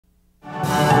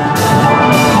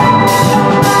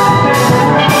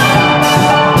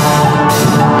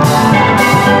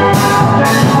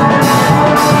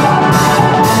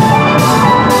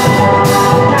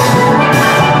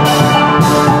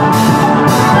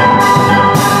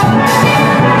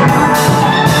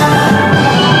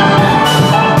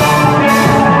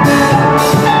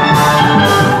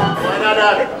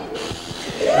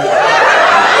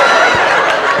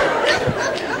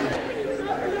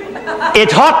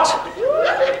It hot.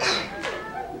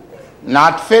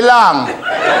 Not for long.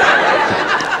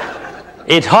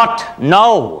 It hot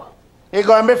now. It's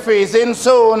going to be freezing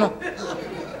soon.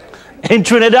 In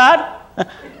Trinidad?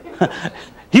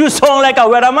 You sound like a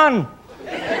weatherman.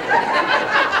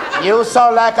 You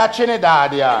sound like a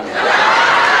Trinidadian.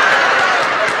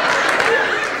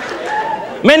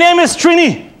 My name is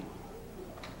Trini.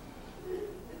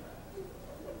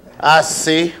 I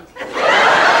see.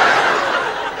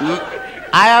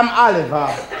 I am Oliver.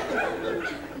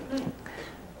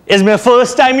 It's my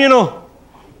first time, you know.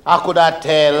 How could I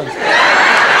tell?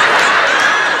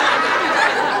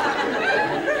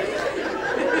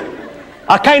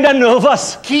 I'm kind of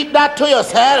nervous. Keep that to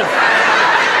yourself.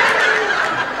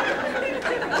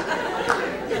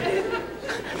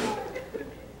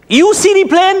 You see the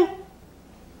plane?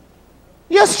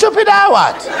 You stupid or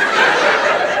what?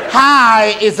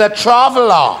 I is a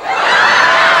traveler.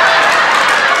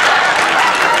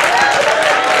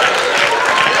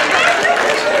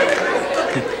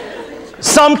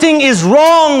 Something is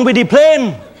wrong with the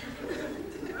plane.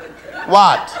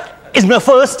 What? It's my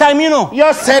first time, you know.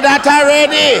 You said that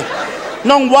already.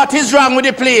 Now what is wrong with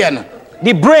the plane?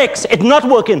 The brakes, it's not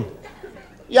working.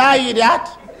 Yeah, idiot.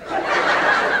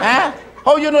 Huh?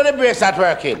 How you know the brakes not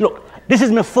working? Look, this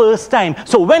is my first time.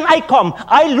 So when I come,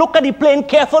 I look at the plane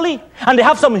carefully, and they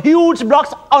have some huge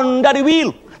blocks under the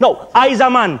wheel. Now, I is a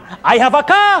man. I have a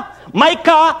car. My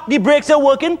car, the brakes are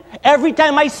working. Every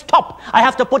time I stop, I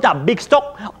have to put a big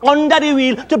stop under the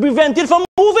wheel to prevent it from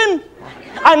moving.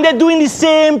 And they're doing the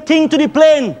same thing to the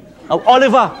plane. Now,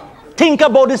 Oliver, think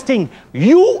about this thing.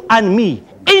 You and me,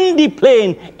 in the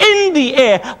plane, in the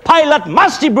air, pilot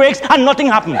mashed the brakes and nothing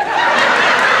happened.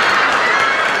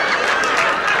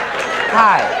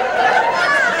 Hi.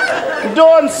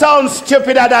 Don't sound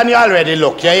stupider than you already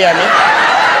look, you hear me?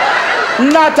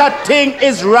 Not a thing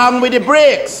is wrong with the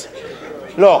brakes.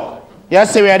 Look, you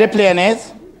see where the plane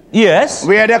is? Yes.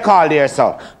 Where they call there,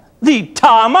 sir? The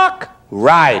tarmac.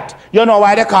 Right. You know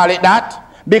why they call it that?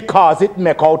 Because it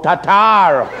make out a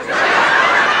tar.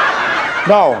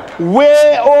 Now,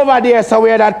 way over there, so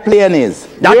where that plane is.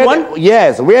 That where one?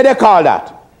 Yes, where they call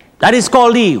that? That is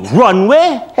called the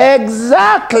runway.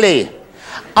 Exactly.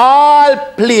 All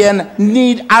plane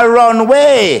need a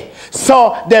runway.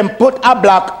 So them put a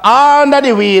block under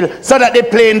the wheel so that the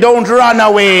plane don't run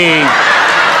away.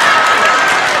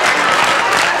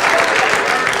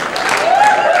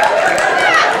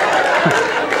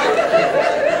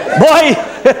 Boy,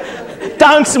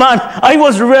 thanks, man. I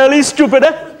was really stupid.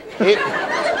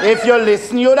 If you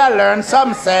listen, you'd have learned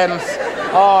some sense.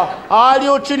 All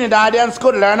you Trinidadians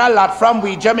could learn a lot from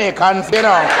we Jamaicans, you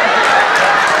know.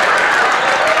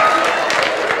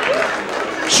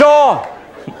 Sure.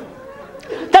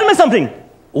 Tell me something.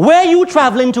 Where are you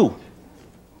traveling to?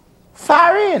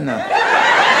 Foreign.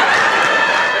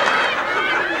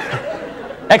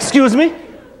 Excuse me?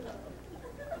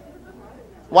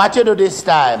 What you do this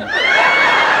time?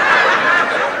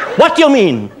 What you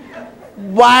mean?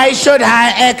 Why should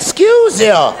I excuse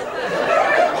you?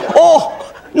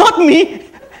 Oh, not me.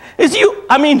 It's you.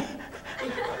 I mean,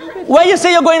 where you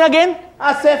say you're going again?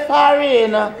 I say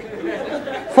foreign.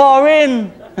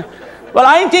 Foreign. Well,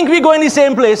 I think we're going the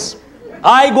same place.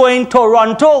 I going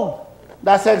Toronto.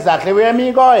 That's exactly where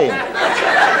me going.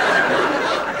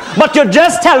 But you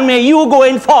just tell me you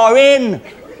going foreign.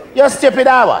 You're stupid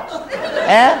or what?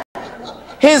 Eh?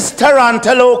 Is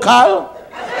Toronto local?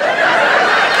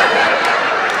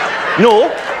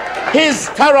 No. Is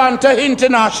Toronto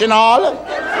international?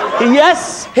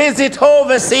 Yes. Is it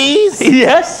overseas?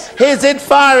 Yes. Is it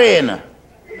foreign?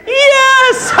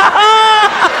 Yes.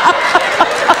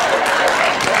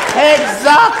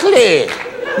 Exactly.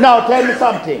 Now tell me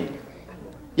something.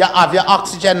 You have your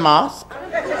oxygen mask?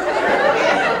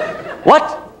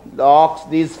 What?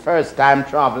 These first-time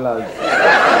travelers.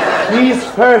 These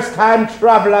first-time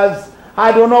travelers,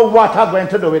 I don't know what I'm going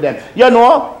to do with them. You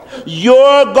know,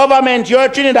 your government, your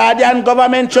Trinidadian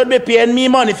government should be paying me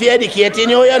money for educating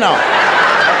you, you know.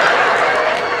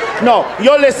 No,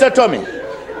 you listen to me.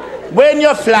 When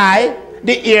you fly,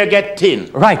 the ear get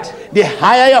thin. Right. The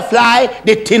higher you fly,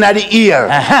 the thinner the ear.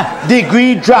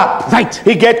 Degree drop. Right.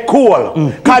 It get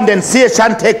cool.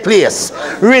 Condensation take place.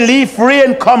 Relief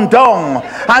rain come down.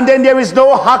 And then there is no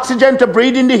oxygen to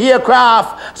breathe in the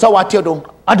aircraft. So what you do?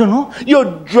 I don't know.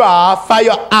 You draw for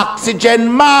your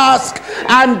oxygen mask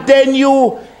and then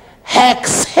you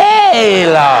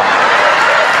exhale.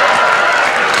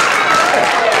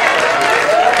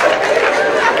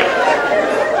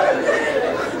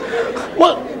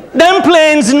 Well, them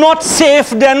planes not safe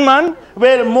then, man.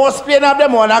 Well, most planes have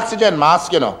them on oxygen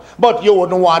mask, you know. But you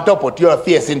wouldn't want to put your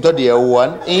face into their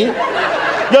one, eh?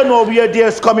 You know where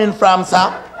they's coming from, sir?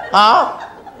 Huh?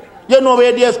 You know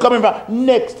where they's coming from?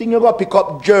 Next thing you go pick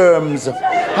up germs.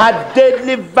 A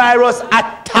deadly virus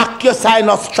attack your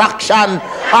sinus traction.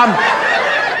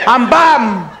 And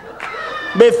bam!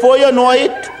 Before you know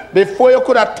it, before you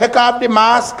could have taken off the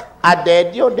mask,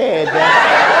 you're dead.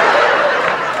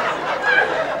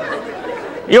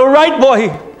 You're right,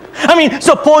 boy. I mean,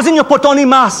 supposing you put on a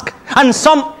mask and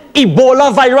some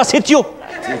Ebola virus hit you.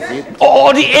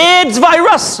 Or the AIDS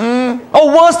virus. Or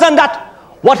worse than that.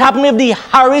 What happened if the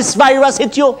Harris virus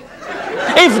hit you?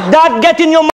 If that get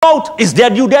in your mouth, is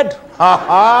dead you dead?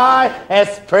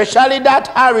 Especially that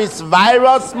Harris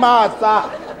virus, master.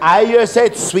 I hear say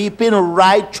it's sweeping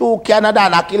right through Canada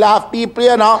and kill off people,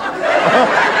 you know.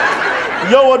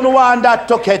 You wouldn't want that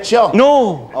to catch you.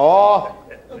 No. Oh.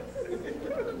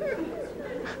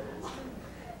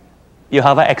 You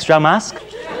have an extra mask?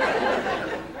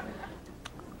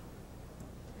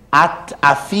 At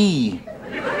a fee.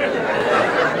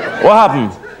 What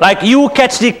happened? Like you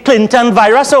catch the Clinton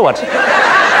virus or what?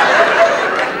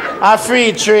 A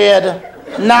free trade.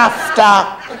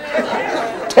 NAFTA.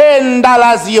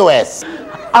 $10 US.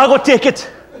 I'll go take it.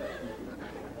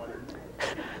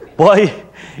 Boy,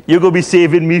 you're going to be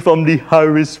saving me from the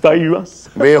Harris virus.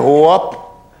 We hope.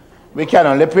 We can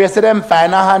only pray to them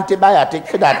find an antibiotic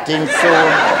for that thing soon.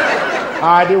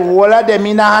 The whole of them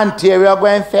in Ontario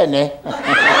going fenny.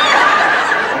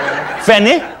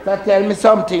 Fenny? So tell me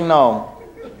something now.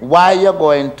 Why you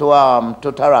going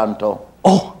to Toronto?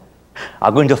 Oh,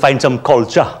 I'm going to find some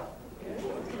culture.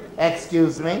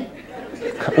 Excuse me?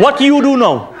 What do you do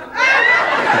now?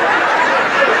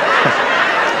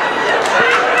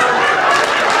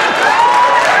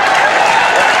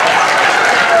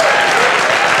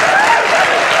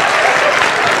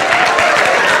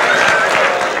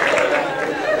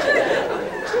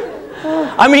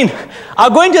 I mean,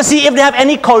 I'm going to see if they have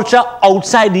any culture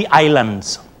outside the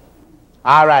islands.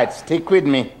 All right, stick with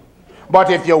me. But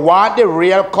if you want the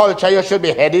real culture, you should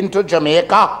be heading to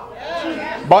Jamaica.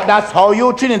 But that's how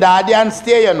you Trinidadians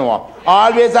stay, you know.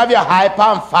 Always have your hype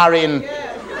and foreign.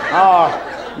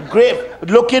 Great,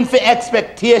 looking for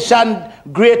expectation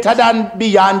greater than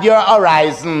beyond your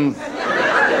horizons.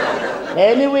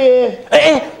 Anyway.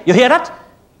 Hey, you hear that?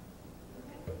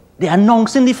 They're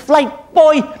announcing the flight,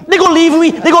 boy. They're going to leave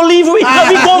me. They're going to leave me. Let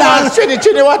me go, man.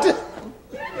 Trini, what?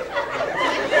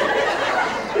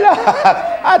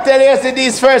 I tell you, see,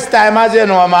 these first timers, you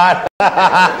know, man.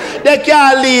 They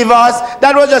can't leave us.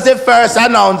 That was just the first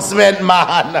announcement,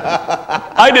 man.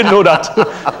 I didn't know that.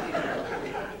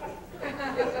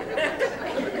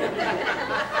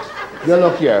 You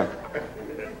look here.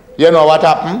 You know what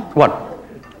happened? What?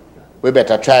 We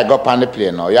better try go up on the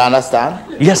plane now. You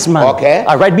understand? Yes, man. Okay.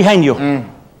 I'm right behind you.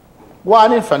 Go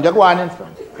on in front. You go on in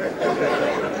front.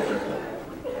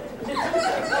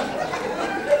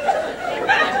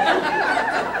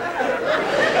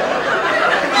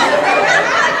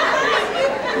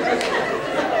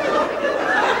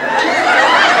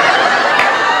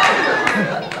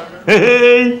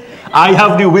 Hey, I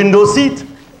have the window seat.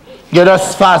 You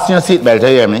just fasten your seatbelt, you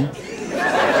hear me?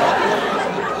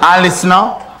 And listen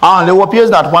now, I only hope you're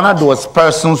not one of those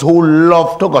persons who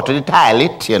love to go to the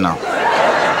toilet, you know.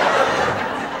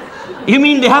 You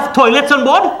mean they have toilets on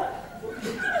board?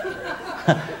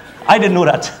 I didn't know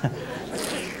that.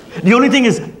 The only thing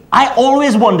is, I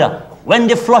always wonder, when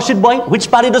they flush it, boy, which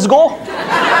part it does go?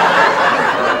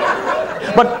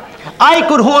 But I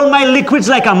could hold my liquids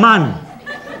like a man.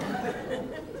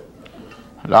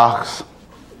 Locks,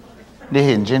 the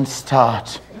engine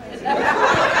start.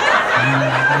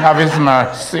 Have his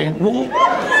mercy.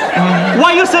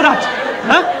 Why you say that?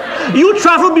 Huh? You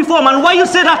traveled before, man. Why you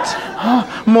say that?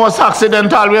 Most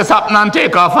accidents always happen on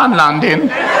takeoff and landing.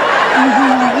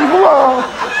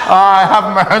 I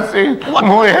have mercy. What?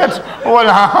 Wait, hold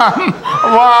on.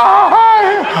 Why?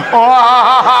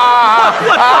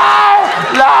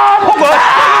 Lord!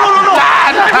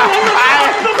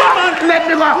 Let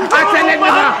me go. I said let me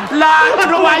go. Lord,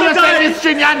 why you say this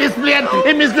string on this plane?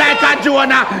 It is like a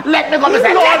Jonah. Let me go. I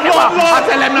said let me go. I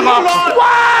said let me go.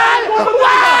 Why?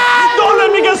 Don't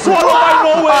let me get swallowed by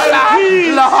nowhere,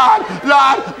 please.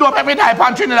 Lord, don't let me die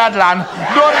on Trinidad land.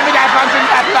 Don't let me die on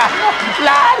Trinidad land.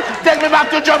 Lord, take me back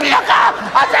to Jamaica.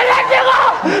 I said let me go.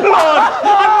 Lord,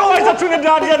 I know I'm a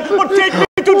Trinidadian, but take me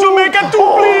to Jamaica too,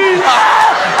 please.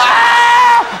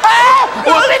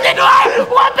 Open the door!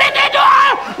 Open the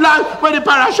door! Lord, where the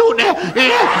parachute there?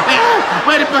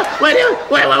 Where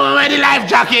the life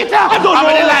jacket? I don't know.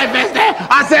 Where the life vest there?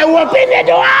 I say open the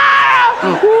door!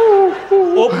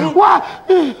 Open. What?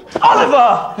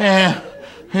 Oliver! Yeah.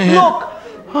 Look!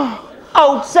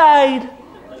 Outside!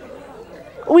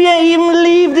 We ain't even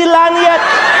leave the land yet!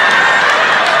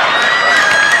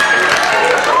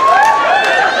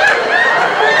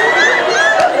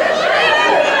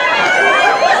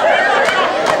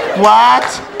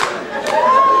 What?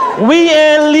 We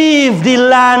ain't leave the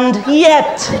land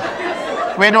yet!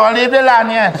 We don't leave the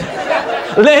land yet.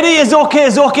 Lady, it's okay,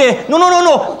 it's okay.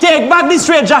 No. Take back the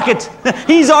straight jacket.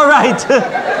 He's all right.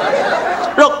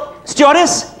 Look,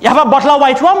 stewardess, you have a bottle of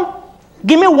white rum?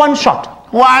 Give me one shot.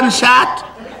 One shot?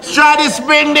 Stewardess,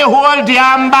 bring the whole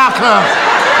damn bottle.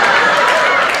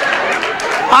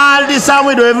 All this and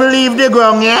we don't even leave the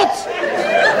ground yet.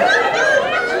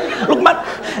 Look, man,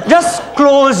 just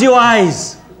close your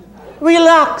eyes.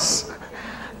 Relax.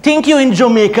 Think you're in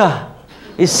Jamaica.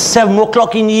 It's 7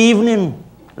 o'clock in the evening.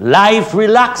 Life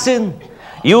relaxing.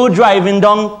 You driving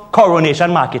down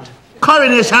Coronation Market.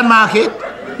 Coronation Market?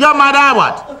 Your mother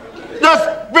what?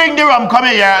 Just bring the rum, come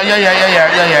here.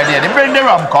 Yeah. Bring the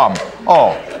rum, come.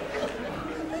 Oh.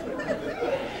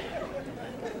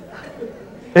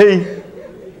 Hey,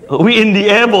 we in the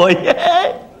air, boy.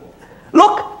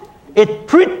 Look,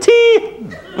 it's pretty.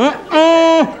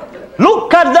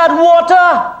 Look at that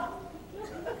water.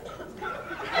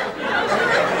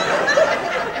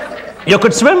 You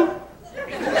could swim?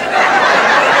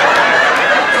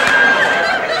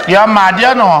 You're mad,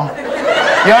 you know.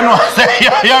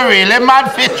 You're really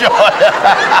mad, fish.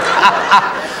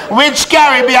 Which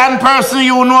Caribbean person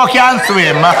you know can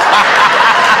swim?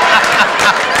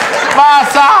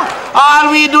 Master,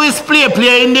 all we do is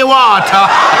play in the water.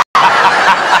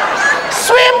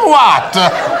 Swim what?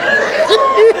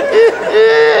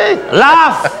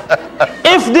 Laugh.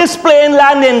 If this plane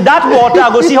land in that water, I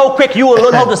go see how quick you will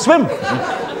learn how to swim.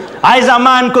 I, as a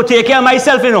man, could take care of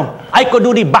myself, you know. I could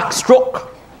do the backstroke.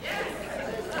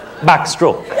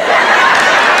 Backstroke.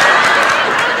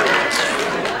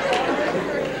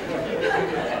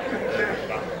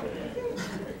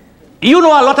 You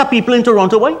know a lot of people in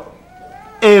Toronto, boy?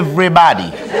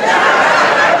 Everybody.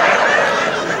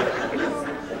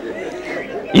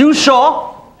 You sure?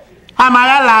 Am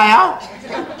I a liar?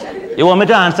 You want me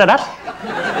to answer that?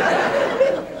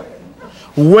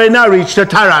 When I reach to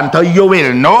Toronto, you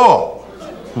will know.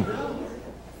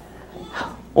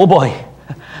 Oh boy,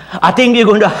 I think you're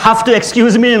going to have to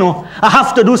excuse me, you know. I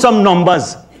have to do some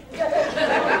numbers.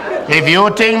 If you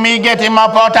think me get him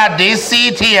up out of this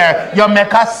seat here, you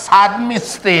make a sad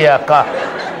mistake.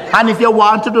 And if you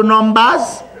want to do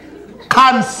numbers,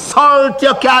 consult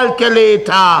your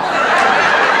calculator.